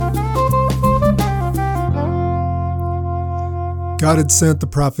God had sent the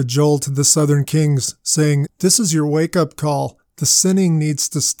prophet Joel to the southern kings, saying, "This is your wake-up call. The sinning needs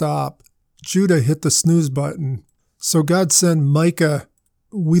to stop." Judah hit the snooze button. So God sent Micah.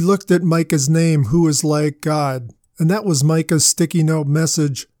 We looked at Micah's name, who is like God, and that was Micah's sticky note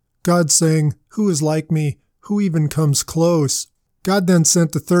message. God saying, "Who is like me? Who even comes close?" God then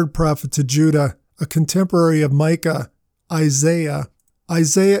sent the third prophet to Judah, a contemporary of Micah, Isaiah.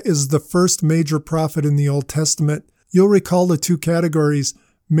 Isaiah is the first major prophet in the Old Testament. You'll recall the two categories.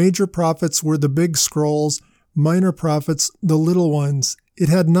 Major prophets were the big scrolls, minor prophets the little ones. It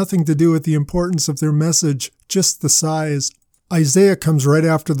had nothing to do with the importance of their message, just the size. Isaiah comes right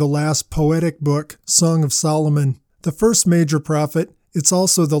after the last poetic book, Song of Solomon. The first major prophet, it's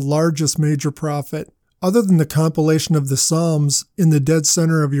also the largest major prophet. Other than the compilation of the Psalms in the dead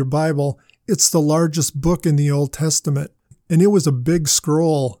center of your Bible, it's the largest book in the Old Testament. And it was a big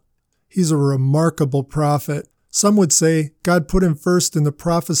scroll. He's a remarkable prophet. Some would say God put him first in the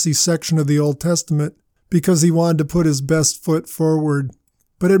prophecy section of the Old Testament because he wanted to put his best foot forward.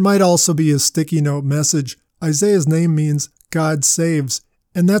 But it might also be his sticky note message. Isaiah's name means God saves,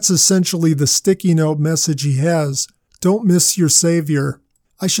 and that's essentially the sticky note message he has. Don't miss your Savior.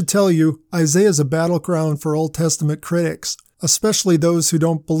 I should tell you, Isaiah is a battleground for Old Testament critics, especially those who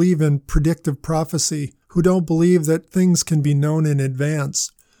don't believe in predictive prophecy, who don't believe that things can be known in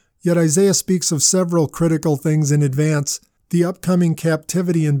advance. Yet Isaiah speaks of several critical things in advance: the upcoming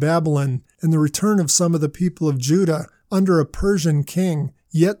captivity in Babylon and the return of some of the people of Judah under a Persian king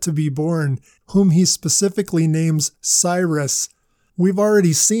yet to be born, whom he specifically names Cyrus. We've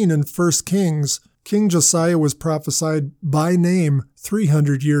already seen in 1 Kings, King Josiah was prophesied by name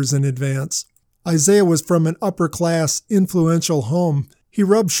 300 years in advance. Isaiah was from an upper-class, influential home. He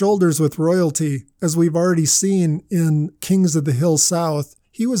rubbed shoulders with royalty, as we've already seen in Kings of the Hill South.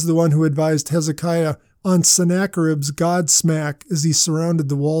 He was the one who advised Hezekiah on Sennacherib's Godsmack as he surrounded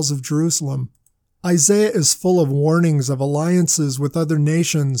the walls of Jerusalem. Isaiah is full of warnings of alliances with other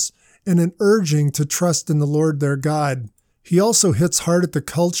nations and an urging to trust in the Lord their God. He also hits hard at the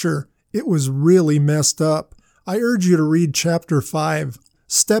culture. It was really messed up. I urge you to read chapter 5.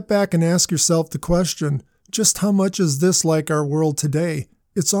 Step back and ask yourself the question, just how much is this like our world today?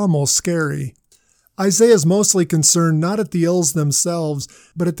 It's almost scary. Isaiah is mostly concerned not at the ills themselves,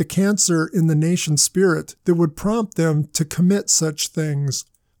 but at the cancer in the nation's spirit that would prompt them to commit such things.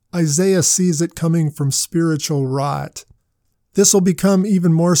 Isaiah sees it coming from spiritual rot. This will become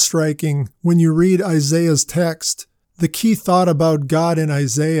even more striking when you read Isaiah's text. The key thought about God in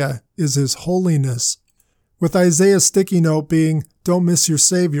Isaiah is his holiness. With Isaiah's sticky note being, "Don't miss your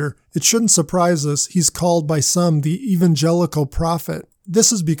Savior," it shouldn't surprise us he's called by some the evangelical prophet.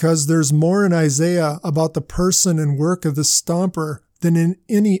 This is because there's more in Isaiah about the person and work of the Stomper than in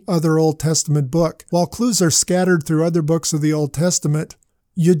any other Old Testament book. While clues are scattered through other books of the Old Testament,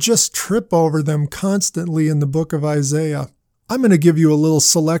 you just trip over them constantly in the book of Isaiah. I'm going to give you a little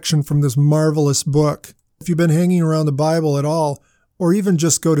selection from this marvelous book. If you've been hanging around the Bible at all, or even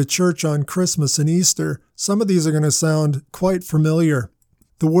just go to church on Christmas and Easter, some of these are going to sound quite familiar.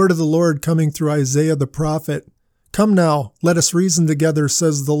 The word of the Lord coming through Isaiah the prophet. "Come now, let us reason together,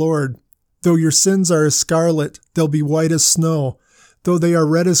 says the Lord. Though your sins are as scarlet, they'll be white as snow. Though they are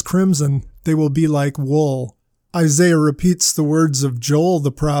red as crimson, they will be like wool." Isaiah repeats the words of Joel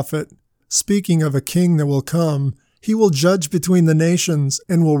the prophet, speaking of a king that will come. He will judge between the nations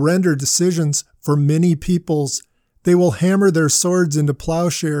and will render decisions for many peoples. They will hammer their swords into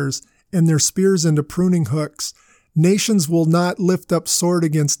plowshares and their spears into pruning hooks. Nations will not lift up sword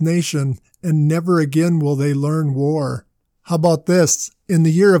against nation, and never again will they learn war. How about this? In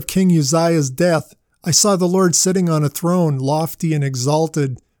the year of King Uzziah's death, I saw the Lord sitting on a throne, lofty and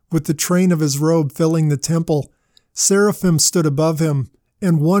exalted, with the train of his robe filling the temple. Seraphim stood above him,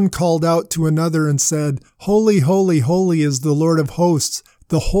 and one called out to another and said, "Holy, holy, holy is the Lord of hosts.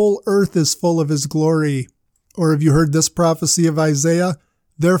 The whole earth is full of his glory." Or have you heard this prophecy of Isaiah?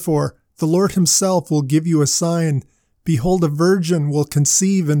 "Therefore, the Lord himself will give you a sign. Behold, a virgin will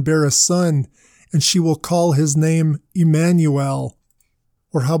conceive and bear a son, and she will call his name Emmanuel."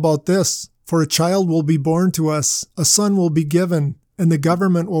 Or how about this? "For a child will be born to us, a son will be given, and the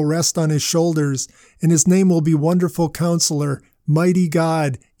government will rest on his shoulders, and his name will be Wonderful Counselor, Mighty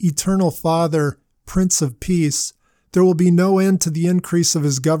God, Eternal Father, Prince of Peace. There will be no end to the increase of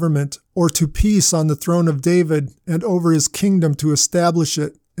his government, or to peace on the throne of David, and over his kingdom to establish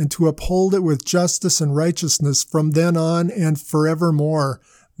it, and to uphold it with justice and righteousness from then on and forevermore.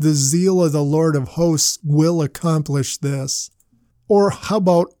 The zeal of the Lord of hosts will accomplish this." Or how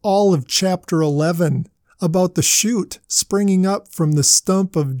about all of chapter 11, about the shoot springing up from the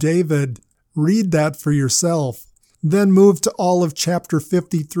stump of David? Read that for yourself. Then move to all of chapter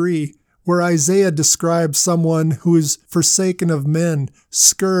 53, where Isaiah describes someone who is forsaken of men,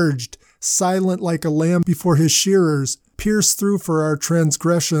 scourged, silent like a lamb before his shearers, pierced through for our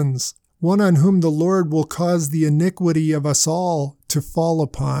transgressions, one on whom the Lord will cause the iniquity of us all to fall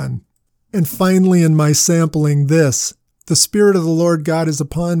upon. And finally, in my sampling, this: the Spirit of the Lord God is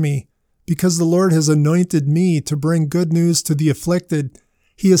upon me, because the Lord has anointed me to bring good news to the afflicted.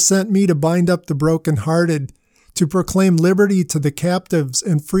 He has sent me to bind up the brokenhearted, to proclaim liberty to the captives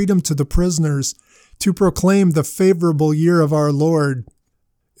and freedom to the prisoners, to proclaim the favorable year of our Lord.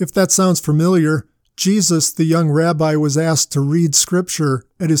 If that sounds familiar, Jesus, the young rabbi, was asked to read scripture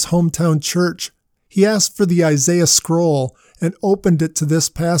at his hometown church. He asked for the Isaiah scroll and opened it to this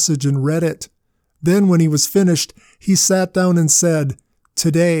passage and read it. Then when he was finished, he sat down and said,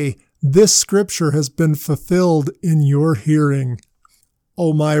 "Today, this scripture has been fulfilled in your hearing."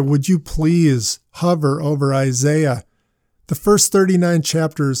 Oh my, would you please hover over Isaiah? The first 39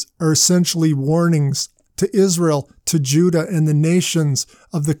 chapters are essentially warnings to Israel, to Judah, and the nations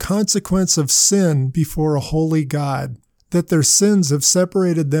of the consequence of sin before a holy God, that their sins have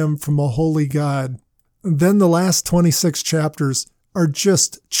separated them from a holy God. Then the last 26 chapters are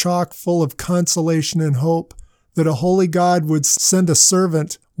just chock full of consolation and hope that a holy God would send a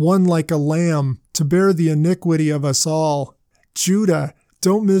servant, one like a lamb, to bear the iniquity of us all. Judah,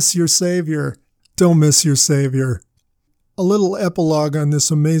 don't miss your Savior. Don't miss your Savior. A little epilogue on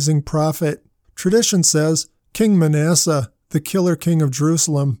this amazing prophet. Tradition says King Manasseh, the killer king of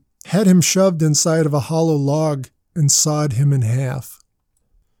Jerusalem, had him shoved inside of a hollow log and sawed him in half.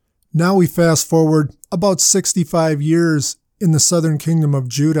 Now we fast forward about 65 years in the southern kingdom of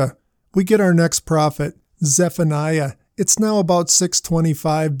Judah. We get our next prophet, Zephaniah. It's now about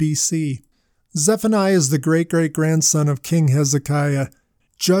 625 BC. Zephaniah is the great-great-grandson of King Hezekiah.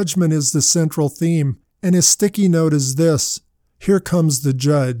 Judgment is the central theme, and his sticky note is this: here comes the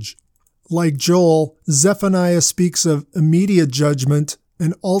judge. Like Joel, Zephaniah speaks of immediate judgment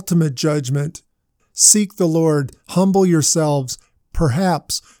and ultimate judgment. Seek the Lord, humble yourselves.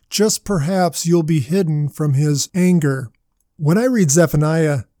 Perhaps, just perhaps, you'll be hidden from his anger. When I read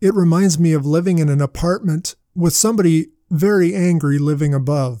Zephaniah, it reminds me of living in an apartment with somebody very angry living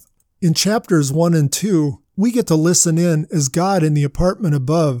above. In chapters 1 and 2, we get to listen in as God in the apartment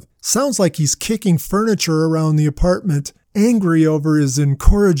above sounds like he's kicking furniture around the apartment, angry over his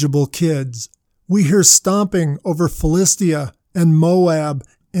incorrigible kids. We hear stomping over Philistia and Moab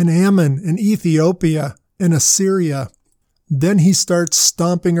and Ammon and Ethiopia and Assyria. Then he starts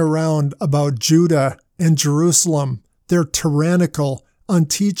stomping around about Judah and Jerusalem. They're tyrannical,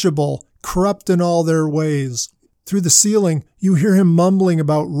 unteachable, corrupt in all their ways. Through the ceiling, you hear him mumbling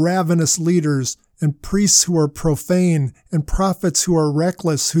about ravenous leaders and priests who are profane and prophets who are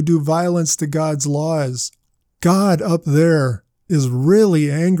reckless, who do violence to God's laws. God up there is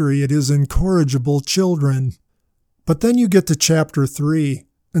really angry at his incorrigible children. But then you get to chapter 3,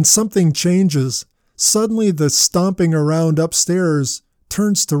 and something changes. Suddenly the stomping around upstairs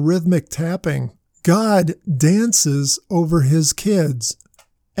turns to rhythmic tapping. God dances over his kids.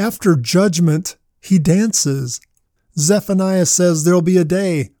 After judgment, he dances. Zephaniah says there'll be a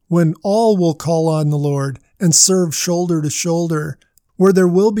day when all will call on the Lord and serve shoulder to shoulder, where there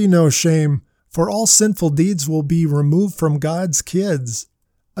will be no shame, for all sinful deeds will be removed from God's kids.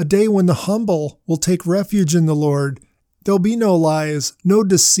 A day when the humble will take refuge in the Lord. There'll be no lies, no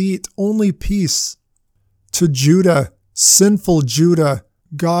deceit, only peace. To Judah, sinful Judah,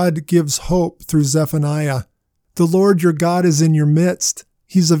 God gives hope through Zephaniah. The Lord your God is in your midst.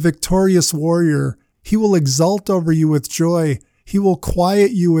 He's a victorious warrior. He will exult over you with joy. He will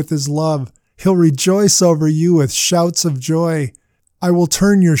quiet you with his love. He'll rejoice over you with shouts of joy. I will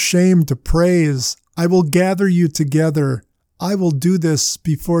turn your shame to praise. I will gather you together. I will do this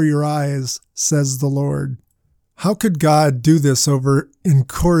before your eyes, says the Lord. How could God do this over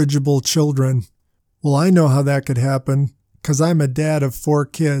incorrigible children? Well, I know how that could happen, because I'm a dad of 4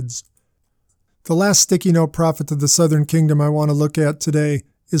 kids. The last sticky note prophet of the southern kingdom I want to look at today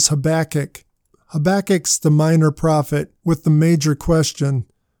is Habakkuk. Habakkuk's the minor prophet with the major question: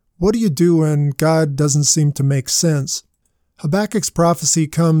 what do you do when God doesn't seem to make sense? Habakkuk's prophecy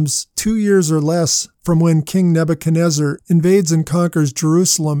comes 2 years or less from when King Nebuchadnezzar invades and conquers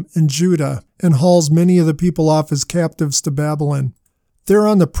Jerusalem and Judah and hauls many of the people off as captives to Babylon. They're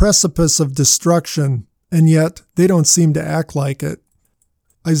on the precipice of destruction, and yet they don't seem to act like it.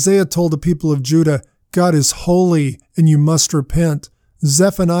 Isaiah told the people of Judah, God is holy and you must repent.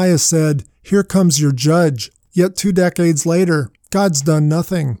 Zephaniah said, here comes your judge. Yet 2 decades later, God's done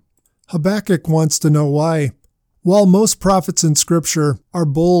nothing. Habakkuk wants to know why. While most prophets in Scripture are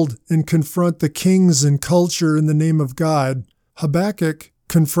bold and confront the kings and culture in the name of God, Habakkuk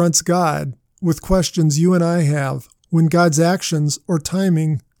confronts God with questions you and I have when God's actions or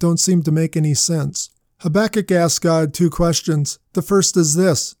timing don't seem to make any sense. Habakkuk asks God 2 questions. The first is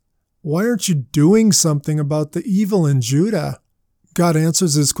this: why aren't you doing something about the evil in Judah? God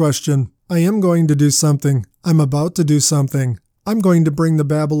answers his question: I am going to do something. I'm about to do something. I'm going to bring the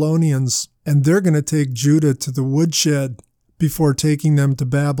Babylonians, and they're going to take Judah to the woodshed before taking them to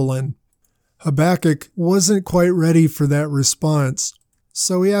Babylon. Habakkuk wasn't quite ready for that response,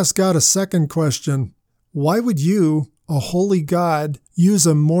 so he asked God a second question. Why would you, a holy God, use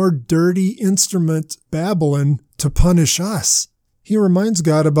a more dirty instrument, Babylon, to punish us? He reminds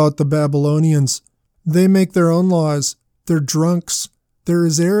God about the Babylonians. They make their own laws. They're drunks. They're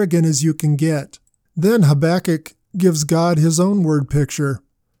as arrogant as you can get. Then Habakkuk gives God his own word picture.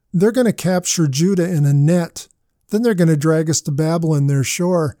 They're going to capture Judah in a net. Then they're going to drag us to Babylon, their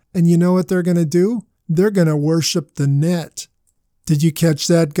shore. And you know what they're going to do? They're going to worship the net. Did you catch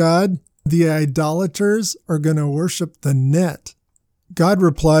that, God? The idolaters are going to worship the net. God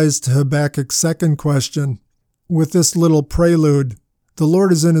replies to Habakkuk's second question with this little prelude. The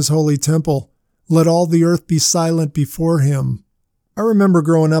Lord is in his holy temple. Let all the earth be silent before him. I remember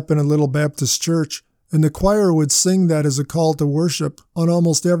growing up in a little Baptist church, and the choir would sing that as a call to worship on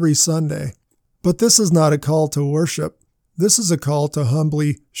almost every Sunday. But this is not a call to worship. This is a call to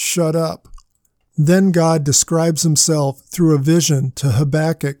humbly shut up. Then God describes himself through a vision to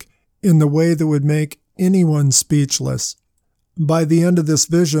Habakkuk in the way that would make anyone speechless. By the end of this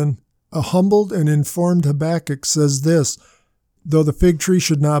vision, a humbled and informed Habakkuk says this: though the fig tree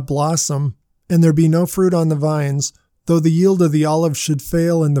should not blossom, and there be no fruit on the vines, though the yield of the olive should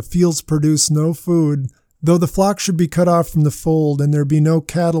fail and the fields produce no food, though the flock should be cut off from the fold and there be no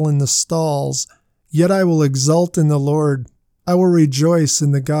cattle in the stalls, yet I will exult in the Lord. I will rejoice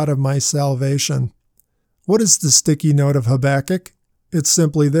in the God of my salvation. What is the sticky note of Habakkuk? It's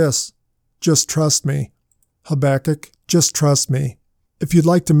simply this: just trust me. Habakkuk, just trust me. If you'd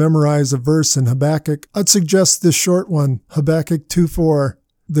like to memorize a verse in Habakkuk, I'd suggest this short one, Habakkuk 2:4.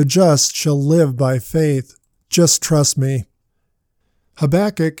 The just shall live by faith. Just trust me.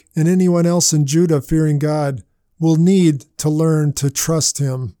 Habakkuk and anyone else in Judah fearing God will need to learn to trust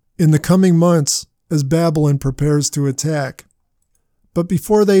him in the coming months as Babylon prepares to attack. But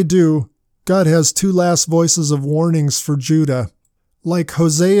before they do, God has 2 last voices of warnings for Judah. Like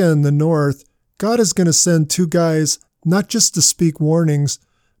Hosea in the north, God is going to send 2 guys not just to speak warnings,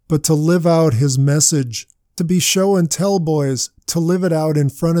 but to live out his message, to be show and tell boys, to live it out in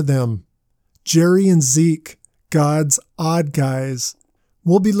front of them. Jerry and Zeke, God's odd guys.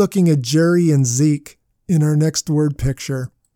 We'll be looking at Jerry and Zeke in our next word picture.